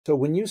So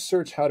when you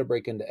search how to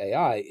break into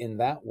AI in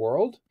that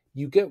world,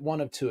 you get one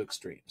of two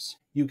extremes.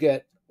 You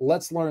get,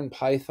 let's learn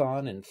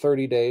Python in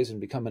 30 days and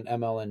become an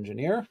ML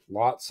engineer.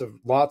 Lots of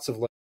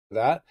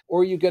that.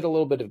 Or you get a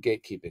little bit of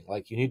gatekeeping,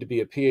 like you need to be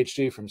a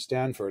PhD from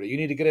Stanford, or you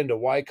need to get into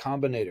Y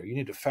Combinator, you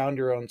need to found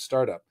your own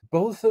startup.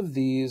 Both of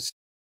these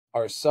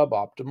are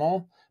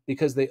suboptimal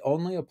because they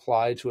only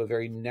apply to a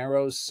very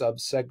narrow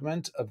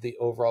subsegment of the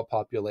overall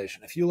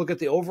population. If you look at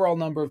the overall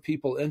number of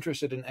people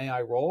interested in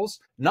AI roles,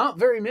 not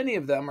very many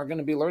of them are going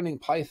to be learning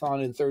Python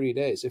in 30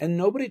 days. And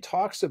nobody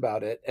talks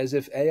about it as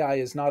if AI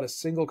is not a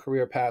single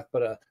career path,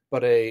 but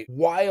a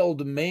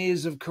wild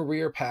maze of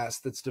career paths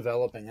that's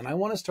developing. And I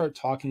want to start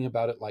talking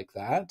about it like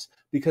that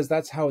because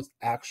that's how it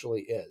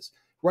actually is.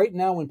 Right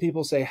now, when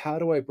people say, how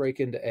do I break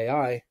into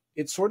AI?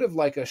 It's sort of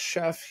like a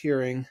chef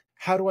hearing,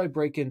 how do I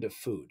break into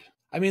food?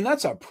 I mean,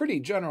 that's a pretty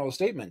general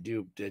statement. Do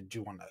you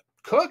want to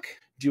cook?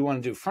 Do you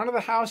want to do front of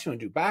the house? You want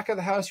to do back of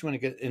the house? You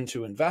want to get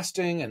into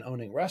investing and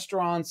owning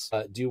restaurants?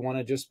 Do you want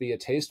to just be a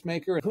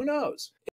tastemaker? Who knows?